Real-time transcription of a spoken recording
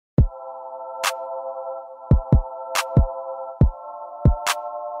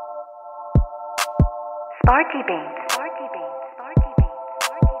Sparky Beans. Sparky Beans. Sparky Beans.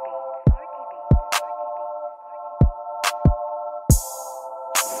 Sparky Beans. Sparky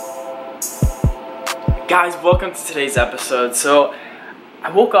Beans. Guys, welcome to today's episode. So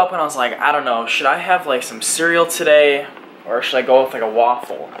I woke up and I was like, I don't know, should I have like some cereal today or should I go with like a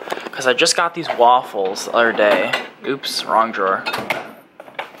waffle? Because I just got these waffles the other day. Oops, wrong drawer. I'm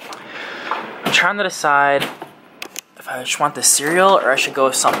trying to decide if I just want the cereal or I should go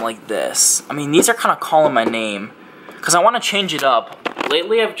with something like this. I mean, these are kind of calling my name because I want to change it up.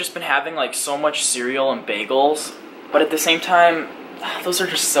 Lately, I've just been having like so much cereal and bagels, but at the same time, those are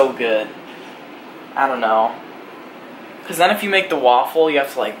just so good. I don't know. Because then if you make the waffle, you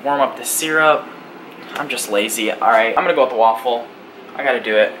have to like warm up the syrup. I'm just lazy. Alright, I'm gonna go with the waffle. I gotta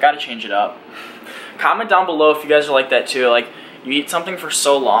do it. Gotta change it up. Comment down below if you guys are like that too. Like, you eat something for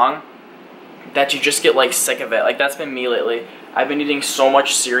so long that you just get like sick of it. Like, that's been me lately. I've been eating so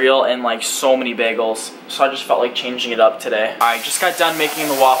much cereal and like so many bagels. So I just felt like changing it up today. I just got done making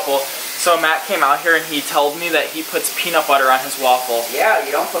the waffle. So Matt came out here and he told me that he puts peanut butter on his waffle. Yeah,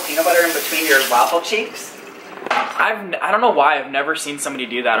 you don't put peanut butter in between your waffle cheeks? I don't know why I've never seen somebody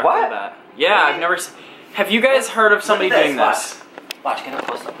do that or What? heard that. Yeah, I've never have you guys heard of somebody doing this? Watch, get a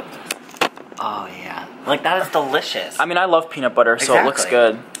close up. Oh yeah. Like, that is delicious. I mean, I love peanut butter, so it looks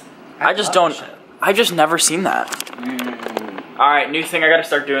Exactly. good. I just never seen that. Alright, new thing, I gotta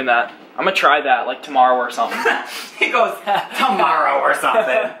start doing that. I'm gonna try that, like, tomorrow or something. He goes, tomorrow or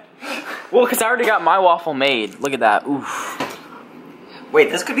something. Well, because I already got my waffle made. Look at that. Oof.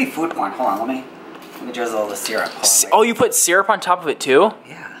 Wait, this could be food porn. Hold on, let me drizzle the syrup. Hold on, wait. Oh, you put syrup on top of it, too?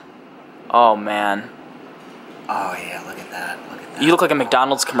 Yeah. Oh, man. Oh yeah, look at that. Look at that. You look like a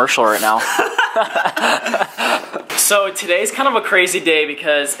McDonald's commercial right now. So today's kind of a crazy day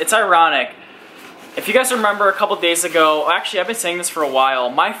because it's ironic. If you guys remember a couple days ago, actually I've been saying this for a while,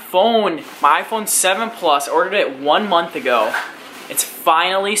 my iPhone 7 Plus, I ordered it 1 month ago. It's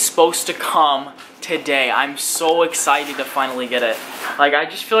finally supposed to come today. I'm so excited to finally get it. Like, I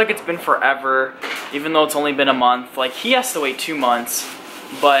just feel like it's been forever, even though it's only been a month. Like, he has to wait 2 months,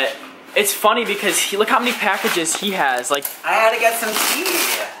 but it's funny because look how many packages he has. Like, I had to get some tea.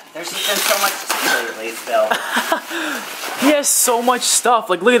 There's just been so much tea lately still. he has so much stuff.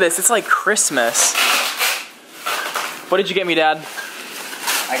 Like, look at this. It's like Christmas. What did you get me, Dad?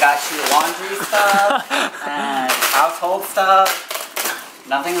 I got you laundry stuff and household stuff.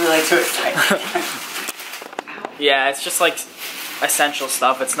 Nothing really too exciting. Yeah, it's just like essential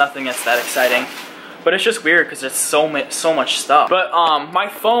stuff. It's nothing that's that exciting. But it's just weird because it's so much stuff. But my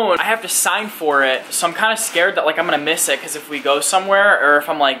phone, I have to sign for it, so I'm kind of scared that like I'm gonna miss it because if we go somewhere or if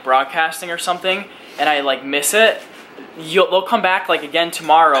I'm like broadcasting or something and I like miss it, they'll come back like again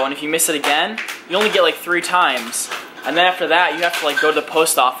tomorrow, and if you miss it again, you only get like 3 times, and then after that you have to like go to the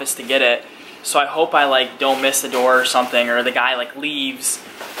post office to get it. So I hope I like don't miss the door or something, or the guy like leaves.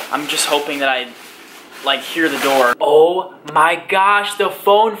 I'm just hoping that I like hear the door. Oh my gosh, the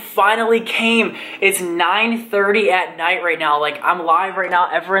phone finally came. It's 9:30 at night right now. Like, I'm live right now.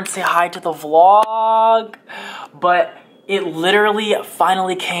 Everyone say hi to the vlog. But it literally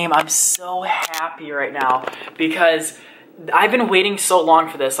finally came. I'm so happy right now because I've been waiting so long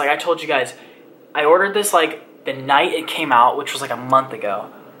for this. Like I told you guys, I ordered this like the night it came out, which was like a month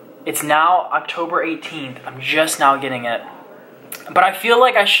ago. It's now October 18th. I'm just now getting it. But I feel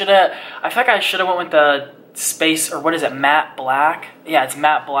like I should've went with the space, or what is it, matte black? Yeah, it's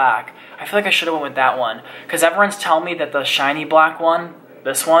matte black. I feel like I should've went with that one. Because everyone's telling me that the shiny black one,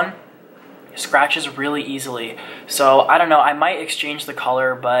 this one, scratches really easily. So, I don't know, I might exchange the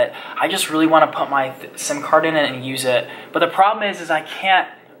color, but I just really want to put my SIM card in it and use it. But the problem is I can't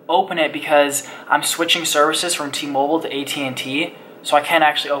open it because I'm switching services from T-Mobile to AT&T, so I can't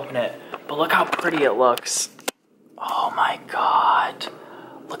actually open it. But look how pretty it looks. Oh my god.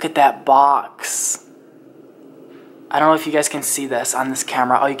 Look at that box. I don't know if you guys can see this on this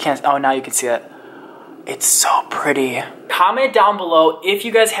camera. Oh, you can't. Oh, now you can see it. It's so pretty. Comment down below if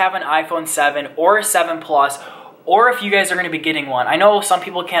you guys have an iPhone 7 or a 7 Plus, or if you guys are going to be getting one. I know some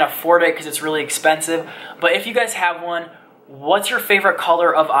people can't afford it because it's really expensive, but if you guys have one, what's your favorite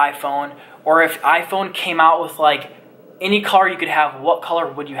color of iPhone? Or if iPhone came out with like any color you could have, what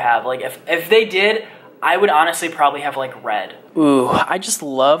color would you have? Like if they did, I would honestly probably have like red. Ooh, I just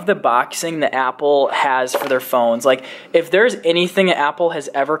love the boxing that Apple has for their phones. Like, if there's anything that Apple has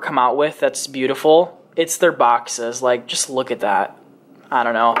ever come out with that's beautiful, it's their boxes. Like, just look at that. I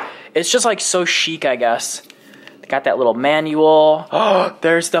don't know. It's just like so chic, I guess. They got that little manual. Oh,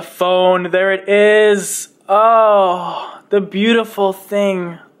 there's the phone. There it is. Oh, the beautiful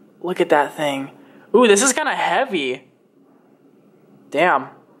thing. Look at that thing. Ooh, this is kind of heavy. Damn.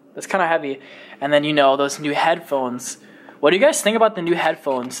 That's kind of heavy. And then, you know, those new headphones. What do you guys think about the new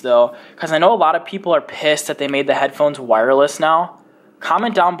headphones, though? Because I know a lot of people are pissed that they made the headphones wireless now.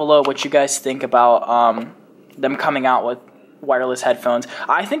 Comment down below what you guys think about them coming out with wireless headphones.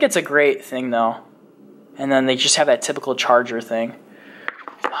 I think it's a great thing, though. And then they just have that typical charger thing.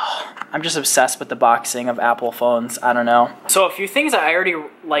 I'm just obsessed with the boxing of Apple phones. I don't know. So a few things I already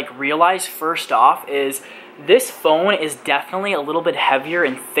realized first off is this phone is definitely a little bit heavier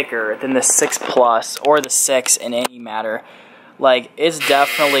and thicker than the 6 Plus or the 6 in any matter. Like, it's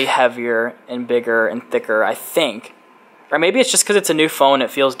definitely heavier and bigger and thicker, I think. Or maybe it's just because it's a new phone,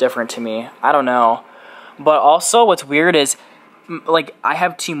 it feels different to me. I don't know. But also what's weird is, like, I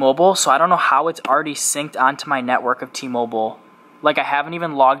have T-Mobile, so I don't know how it's already synced onto my network of T-Mobile. Like, I haven't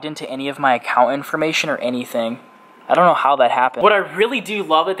even logged into any of my account information or anything. I don't know how that happened. What I really do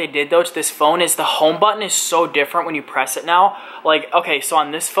love that they did, though, to this phone is the home button is so different when you press it now. Like, okay, so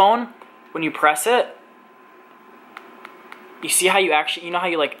on this phone, when you press it, you see how you actually, you know how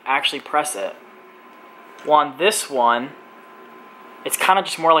you, like, actually press it? Well, on this one, it's kind of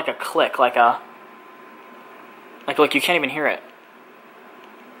just more like a click, like a, like you can't even hear it.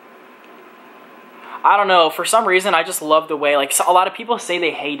 I don't know, for some reason, I just love the way, like, so a lot of people say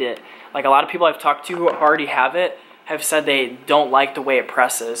they hate it. Like, a lot of people I've talked to who already have it have said they don't like the way it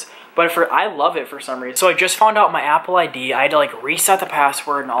presses. But I love it for some reason. So I just found out my Apple ID. I had to, like, reset the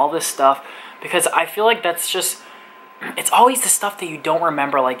password and all this stuff because I feel like that's just, it's always the stuff that you don't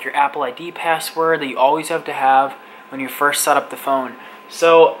remember, like your Apple ID password that you always have to have when you first set up the phone.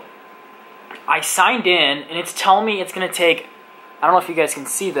 So I signed in, and it's telling me it's going to take, I don't know if you guys can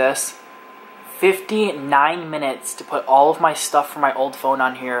see this, 59 minutes to put all of my stuff from my old phone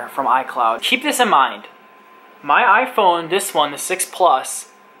on here from iCloud. Keep this in mind. My iPhone, this one, the 6 Plus,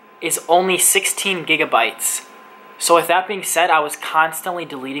 is only 16 gigabytes. So with that being said, I was constantly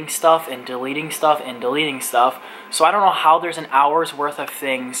deleting stuff and deleting stuff and deleting stuff. So I don't know how there's an hour's worth of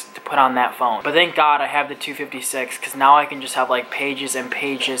things to put on that phone. But thank God I have the 256 because now I can just have like pages and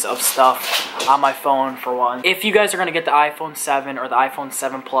pages of stuff on my phone for one. If you guys are gonna get the iPhone 7 or the iPhone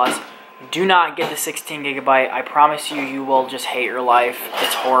 7 Plus, do not get the 16 gigabyte. I promise you, you will just hate your life.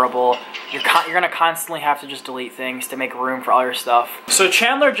 It's horrible. You're gonna constantly have to just delete things to make room for all your stuff. So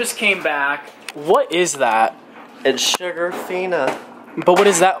Chandler just came back. What is that? It's Sugarfina. But what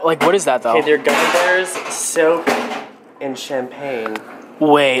is that? Like, what is that though? Okay, they're gummy bears soaked in champagne.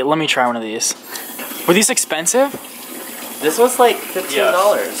 Wait, let me try one of these. Were these expensive? This was like $15.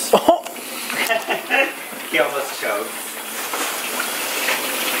 Yes. Oh. He almost choked.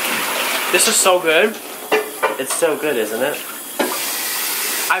 This is so good. It's so good, isn't it?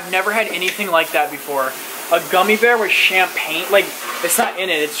 I've never had anything like that before. A gummy bear with champagne, like, it's not in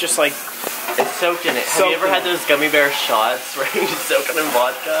it, it's just like... It's soaked in it. Have you ever had those gummy bear shots where you soak them in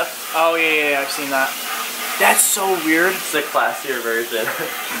vodka? Oh, yeah, I've seen that. That's so weird. It's the classier version.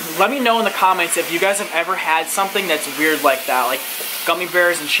 Let me know in the comments if you guys have ever had something that's weird like that, like gummy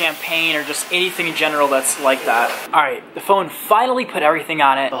bears and champagne or just anything in general that's like that. Alright, the phone finally put everything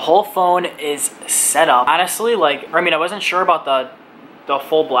on it. The whole phone is set up. Honestly, like, I mean, I wasn't sure about the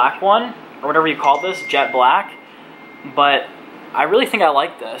full black one, or whatever you call this, jet black, but I really think I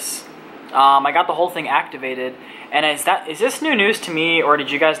like this. I got the whole thing activated, and is this new news to me, or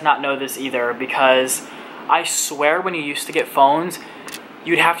did you guys not know this either? Because I swear when you used to get phones,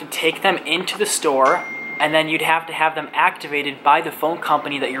 you'd have to take them into the store, and then you'd have to have them activated by the phone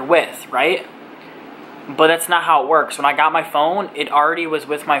company that you're with, right? But that's not how it works. When I got my phone, it already was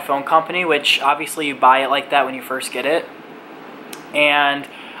with my phone company, which obviously you buy it like that when you first get it. And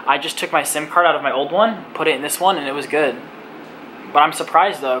I just took my SIM card out of my old one, put it in this one, and it was good. But I'm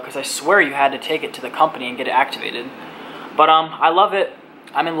surprised though, because I swear you had to take it to the company and get it activated. But I love it.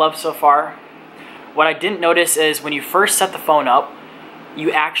 I'm in love so far. What I didn't notice is when you first set the phone up,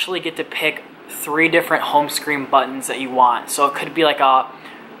 you actually get to pick 3 different home screen buttons that you want. So it could be like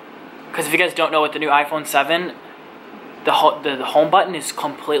because if you guys don't know, with the new iPhone 7, the home button is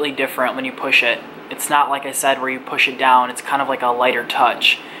completely different when you push it. It's not like I said where you push it down. It's kind of like a lighter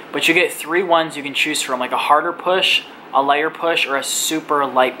touch. But you get 3 ones you can choose from, like a harder push, a lighter push, or a super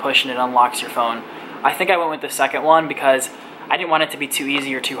light push, and it unlocks your phone. I think I went with the second one because I didn't want it to be too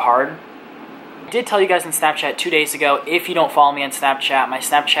easy or too hard. I did tell you guys in Snapchat 2 days ago, if you don't follow me on Snapchat, my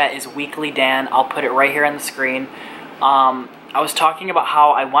Snapchat is weeklydan. I'll put it right here on the screen. I was talking about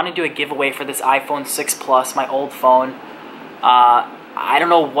how I want to do a giveaway for this iPhone 6 Plus, my old phone. I don't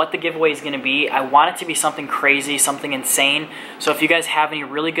know what the giveaway is going to be. I want it to be something crazy, something insane. So if you guys have any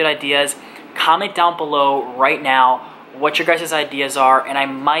really good ideas, comment down below right now what your guys' ideas are, and I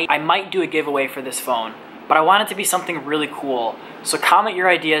might do a giveaway for this phone. but I want it to be something really cool. So comment your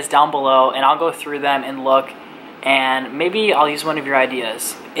ideas down below and I'll go through them and look, and maybe I'll use one of your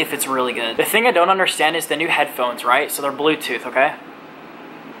ideas if it's really good. The thing I don't understand is the new headphones, right? So they're Bluetooth, okay?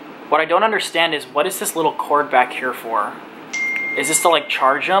 What I don't understand is, what is this little cord back here for? Is this to like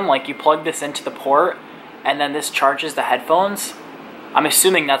charge them? Like you plug this into the port and then this charges the headphones? I'm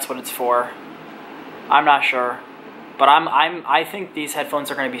assuming that's what it's for. I'm not sure. But I think these headphones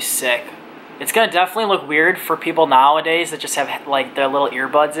are gonna be sick. It's gonna definitely look weird for people nowadays that just have like their little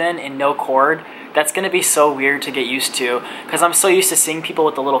earbuds in and no cord. That's gonna be so weird to get used to, because I'm so used to seeing people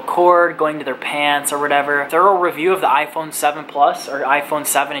with the little cord going to their pants or whatever. Thorough review of the iPhone 7 Plus or iPhone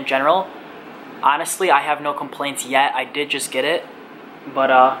 7 in general. Honestly, I have no complaints yet. I did just get it, but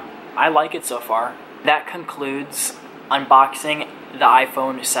I like it so far. That concludes unboxing the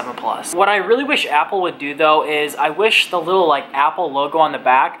iPhone 7 Plus. What I really wish Apple would do though is, I wish the little like Apple logo on the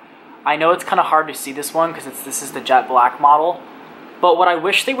back, I know it's kind of hard to see this one because this is the jet black model, but what I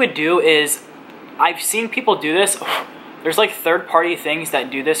wish they would do is, I've seen people do this, there's like third-party things that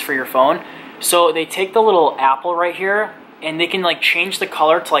do this for your phone. So they take the little apple right here and they can like change the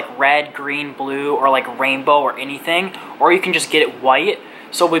color to like red, green, blue, or like rainbow or anything, or you can just get it white.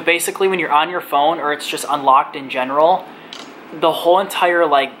 So basically when you're on your phone or it's just unlocked in general, the whole entire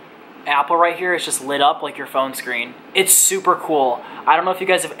like apple right here is just lit up like your phone screen. It's super cool. I don't know if you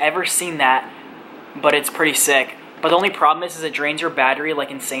guys have ever seen that, but it's pretty sick. But the only problem is it drains your battery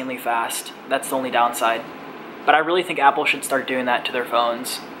like insanely fast. That's the only downside. But I really think Apple should start doing that to their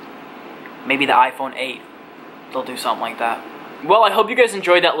phones. Maybe the iPhone 8, they'll do something like that. Well, I hope you guys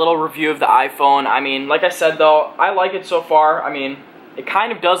enjoyed that little review of the iPhone. I mean, like I said though, I like it so far. I mean, it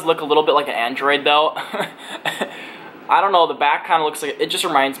kind of does look a little bit like an Android though. I don't know, the back kind of looks like, it just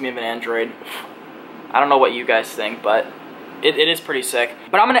reminds me of an Android. I don't know what you guys think, but it is pretty sick.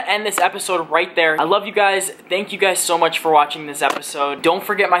 But I'm gonna end this episode right there. I love you guys. Thank you guys so much for watching this episode. Don't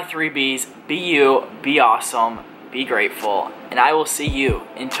forget my 3 Bs. Be you, be awesome, be grateful, and I will see you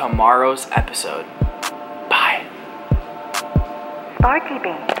in tomorrow's episode. Bye. Sparky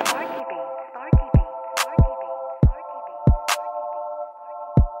Bean. Sparky Bean. Sparky Bean. Sparky Bean.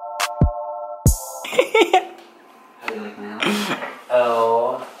 How do you like my house?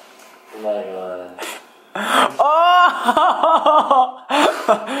 Oh my god. Oh!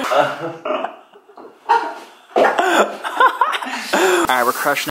 Alright, we're crushing